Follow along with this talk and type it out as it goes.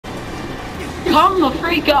Come the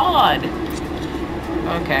freak on!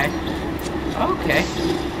 Okay. Okay.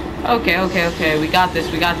 Okay, okay, okay. We got this,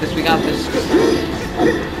 we got this, we got this.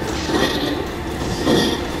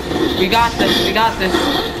 We got this, we got this.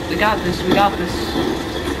 We got this, we got this.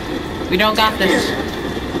 We don't got this.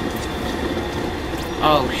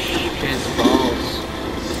 Oh, shit, balls.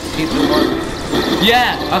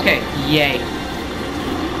 Yeah, okay, yay.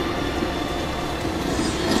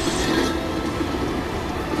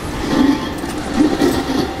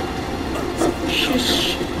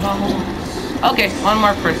 Shush, balls. Okay, one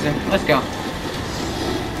more person. Let's go.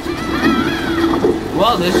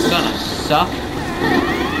 Well, this is gonna suck.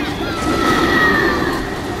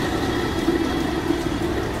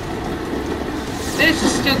 This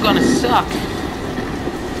is still gonna suck.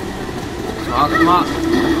 Come on, come on.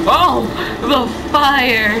 Oh, the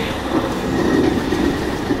fire!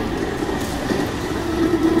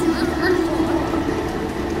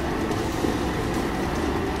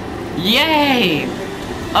 Yay!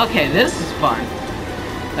 Okay, this is fun.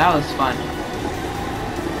 That was fun.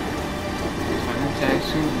 Time to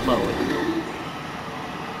actually blow it.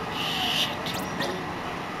 Shit.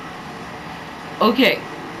 Okay.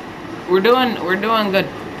 We're doing good.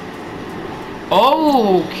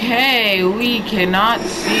 Okay, we cannot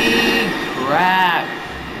see crap.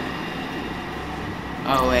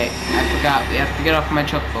 Oh wait, I forgot. We have to get off my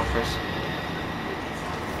chocobo first.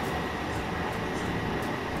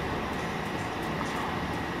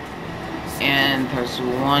 And there's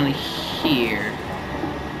one here.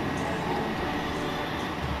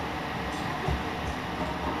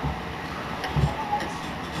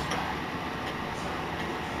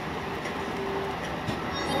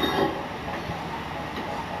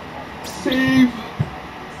 Save.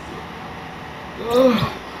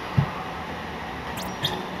 Ugh.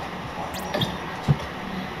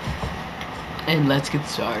 And let's get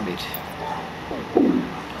started.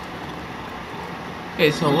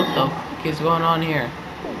 Okay, so what the fuck is going on here?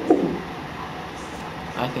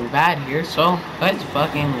 Nothing bad here, so let's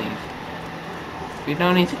fucking leave. If you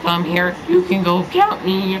don't need to come here, you can go count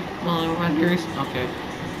me, motherfuckers. Okay.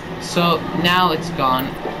 So now it's gone,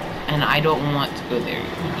 and I don't want to go there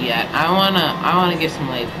yet. I wanna get some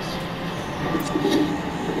labels.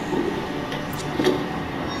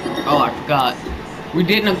 Oh, I forgot. We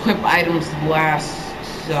didn't equip items last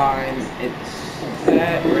time. It's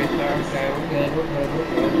that right there. Okay, we're good, we're good, we're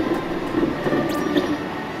good.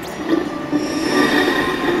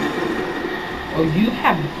 Oh, you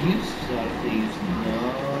have uses out of these. No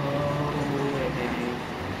way.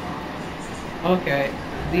 Okay,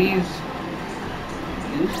 these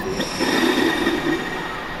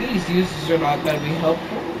uses are not gonna be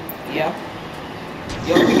helpful. Yep.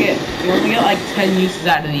 You only get like 10 uses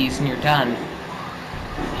out of these and you're done.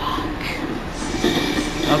 Fuck.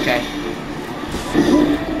 Okay.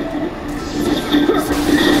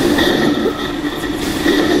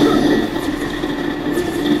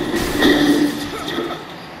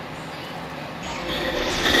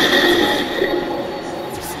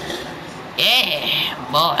 Yeah,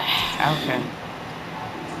 boy. Okay.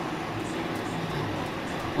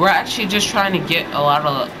 We're actually just trying to get a lot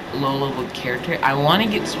of low-level character. I want to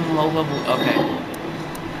get some low-level. Okay.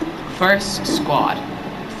 First squad.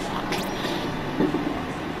 Fuck.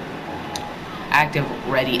 Active,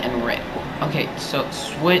 ready, and red. Okay, so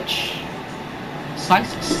switch.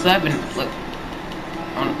 Slice 7. Look.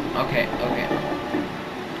 Okay, okay.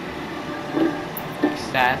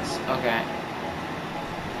 Stats. Okay.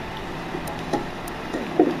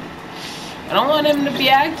 I don't want him to be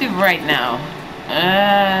active right now.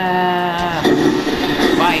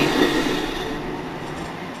 Fight.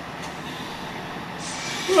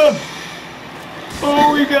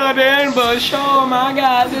 Oh, we got ambush. Oh my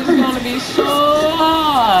god, this is gonna be so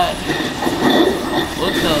hot.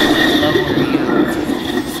 What the level are you?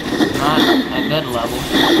 Not a good level.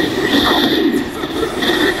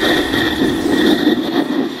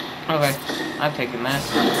 Okay, I'm taking that.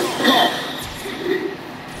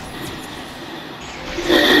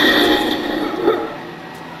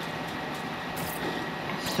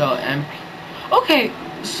 So MP. Okay,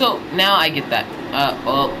 so now I get that.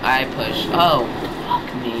 Well, I push. Oh, fuck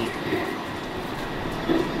me.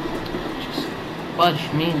 Just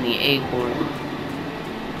fudge me in the acorn.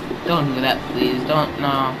 Don't do that, please. Don't.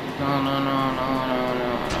 No. No, no, no, no, no,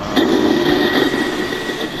 no, no.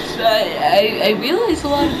 So I realize a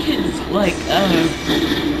lot of kids like Final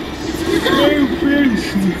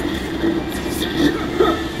Fantasy.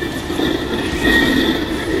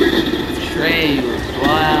 Trails.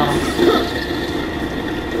 Wow.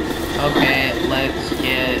 Okay, let's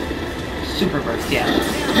get Super Burst. Yeah.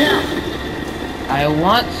 I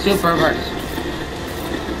want Super Burst.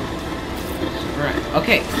 Right.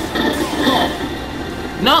 Okay.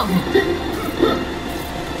 No!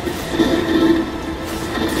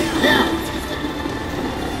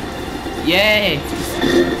 Yay!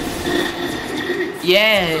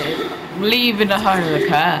 Yeah! Leaving the heart of the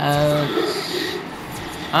clouds.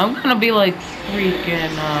 I'm gonna be like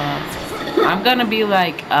freaking, I'm gonna be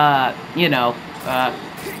like, you know,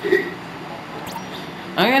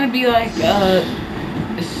 I'm gonna be like,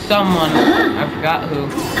 someone, I forgot who.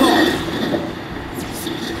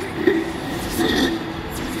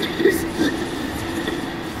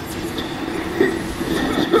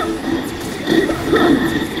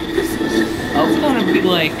 I'm gonna be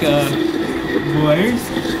like, Blaze,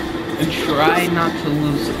 and try not to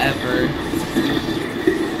lose ever.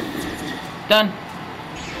 Done.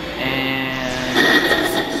 And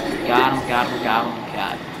got him.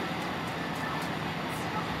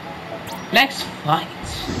 Next fight.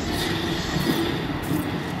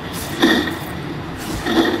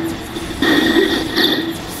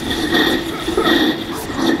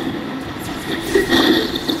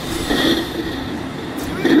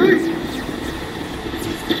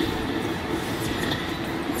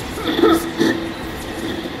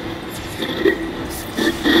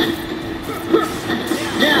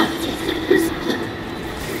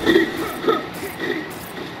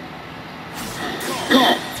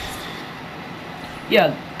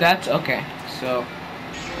 Yeah, that's okay. So,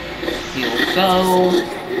 heal so.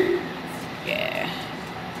 Yeah.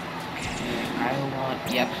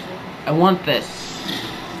 Okay, I want this.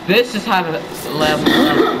 This is how to level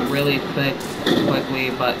up really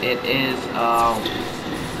quickly, but it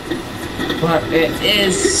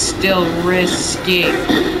is still risky.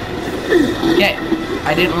 Okay,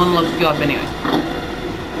 I didn't want to level you up anyway.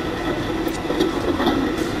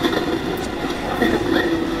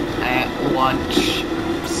 I want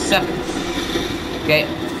 7. Okay,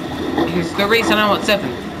 here's the reason I want 7.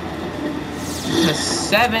 Because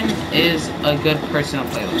 7 is a good person to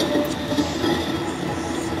play with.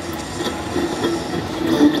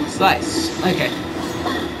 Slice. Okay.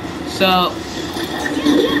 So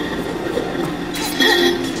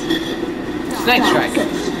Snake Strike.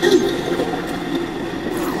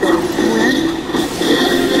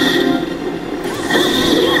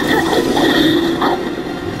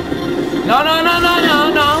 No.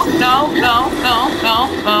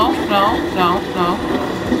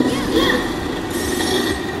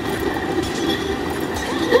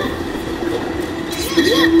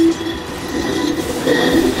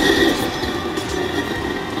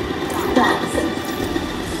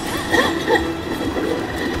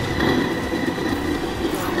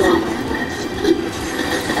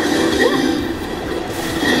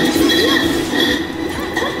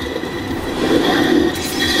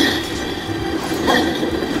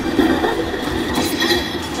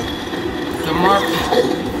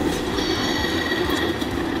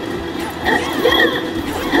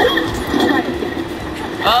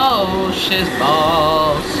 Oh, shit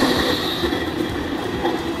balls.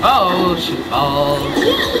 Oh, shit balls.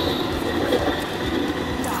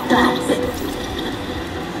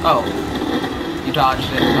 Oh, you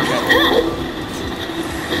dodged it.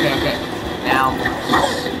 Okay. Now,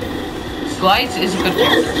 Slice is a good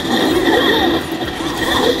character.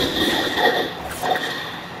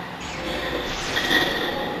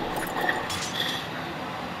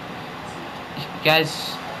 Guys.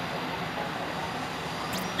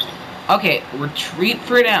 Okay, retreat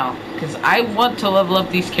for now, because I want to level up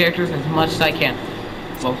these characters as much as I can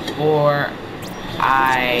before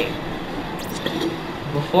I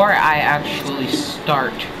actually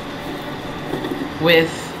start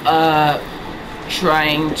with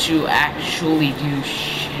trying to actually do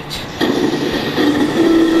shit.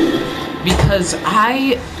 Because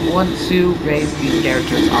I want to raise these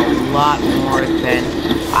characters a lot more than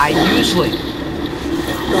I usually do.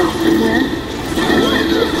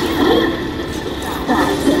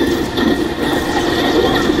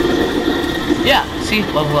 Yeah, see,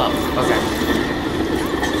 level up. Okay.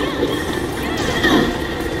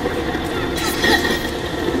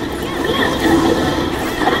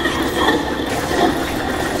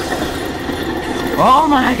 Oh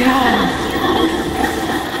my god!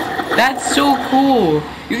 That's so cool!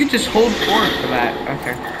 You can just hold forward for that.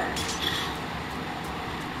 Okay.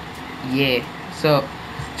 Yeah, so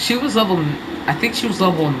she was I think she was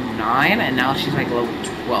level 9, and now she's like level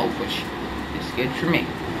 12, which is good for me.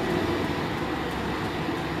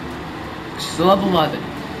 She's level 11.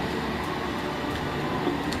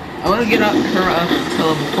 I want to get her up to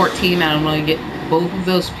level 14, and I'm going to get both of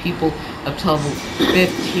those people up to level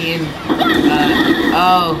 15.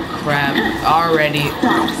 Oh crap, already.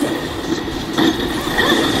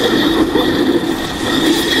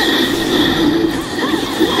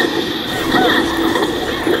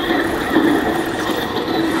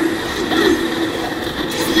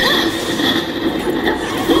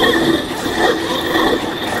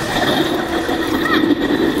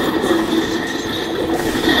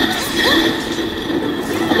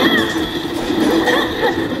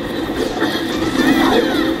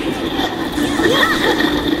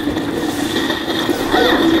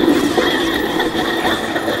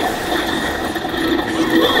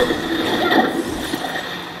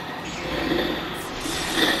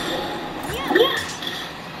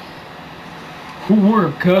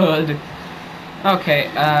 We're good. Okay,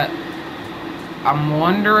 I'm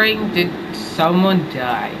wondering, did someone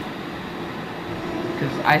die?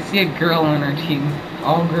 Because I see a girl on our team.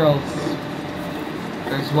 All girls.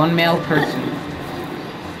 There's one male person.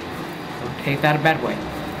 Don't take that a bad way.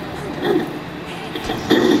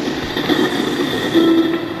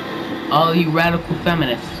 All you radical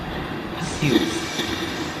feminists. That's you.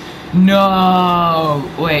 No!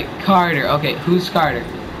 Wait, Carter. Okay, who's Carter?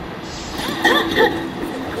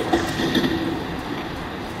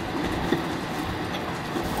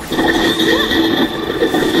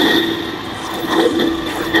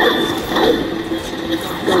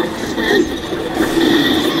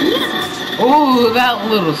 Oh, that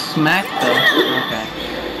little smack though. Okay.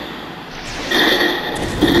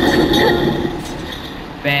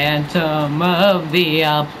 Phantom of the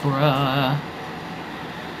Opera.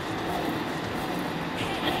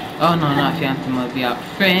 Oh no, not Phantom of the Opera.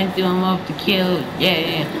 Phantom of the Kill,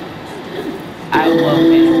 yeah. I love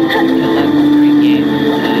Phantom of the Kill.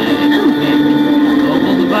 That's a great game.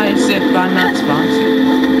 Local device if I'm not sponsored.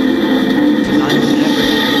 Because I'm never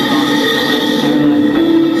sponsored.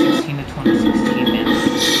 2016 to 2016, man.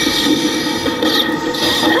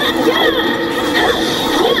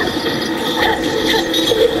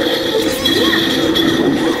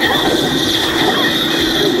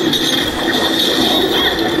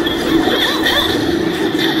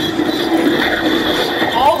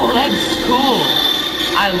 Oh, that's cool.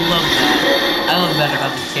 I love that. I love that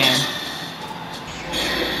about this game.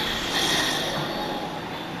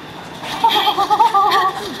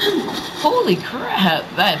 Holy crap,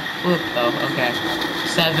 that flipped though. Okay.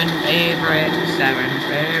 7 favorite, 7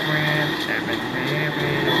 favorite, 7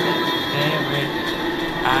 favorite, 7 favorite.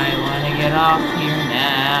 I wanna get off here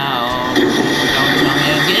now. Don't tell me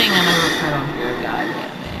I'm getting another cut off here, god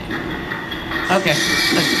damn it. Okay,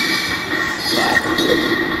 let's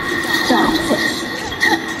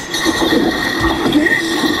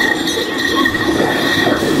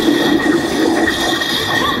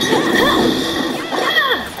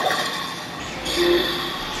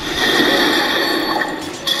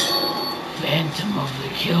Phantom of the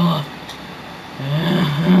Killer.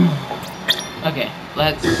 Okay,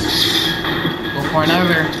 let's go for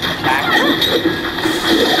another attack.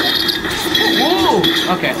 Woo!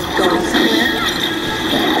 Okay.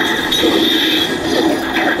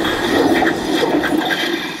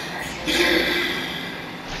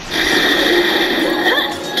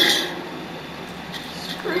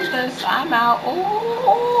 Screw this, I'm out. Oh.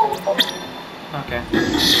 Okay.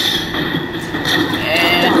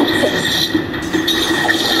 And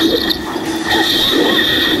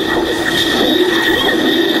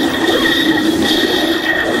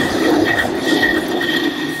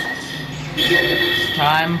it's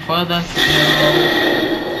time for the kill.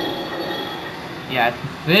 Yeah,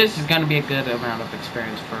 this is gonna be a good amount of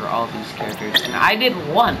experience for all these characters, and I did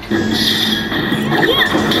one. So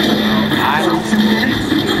I will thank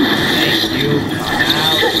you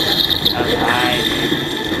out of hiding.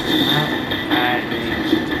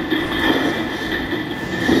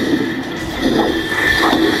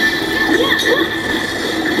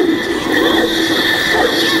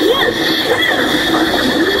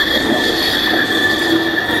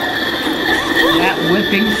 That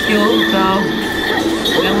whipping skills though.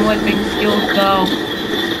 Them whipping skills though.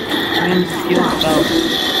 Them skills though.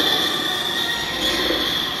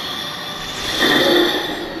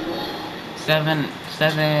 Seven,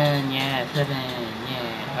 yeah,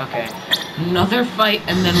 okay. Another fight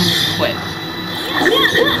and then we'll quit.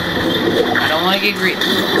 I don't want to get greedy.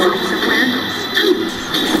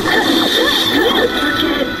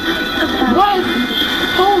 What?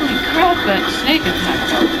 Holy crap, that snake attack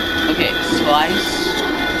though. Okay, slice.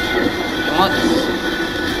 You want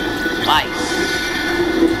slice.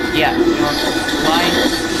 Yeah, you want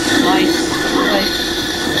slice.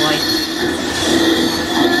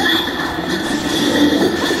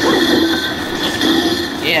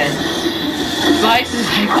 Yeah. Slice is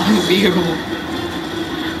like unbeatable.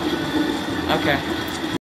 Okay.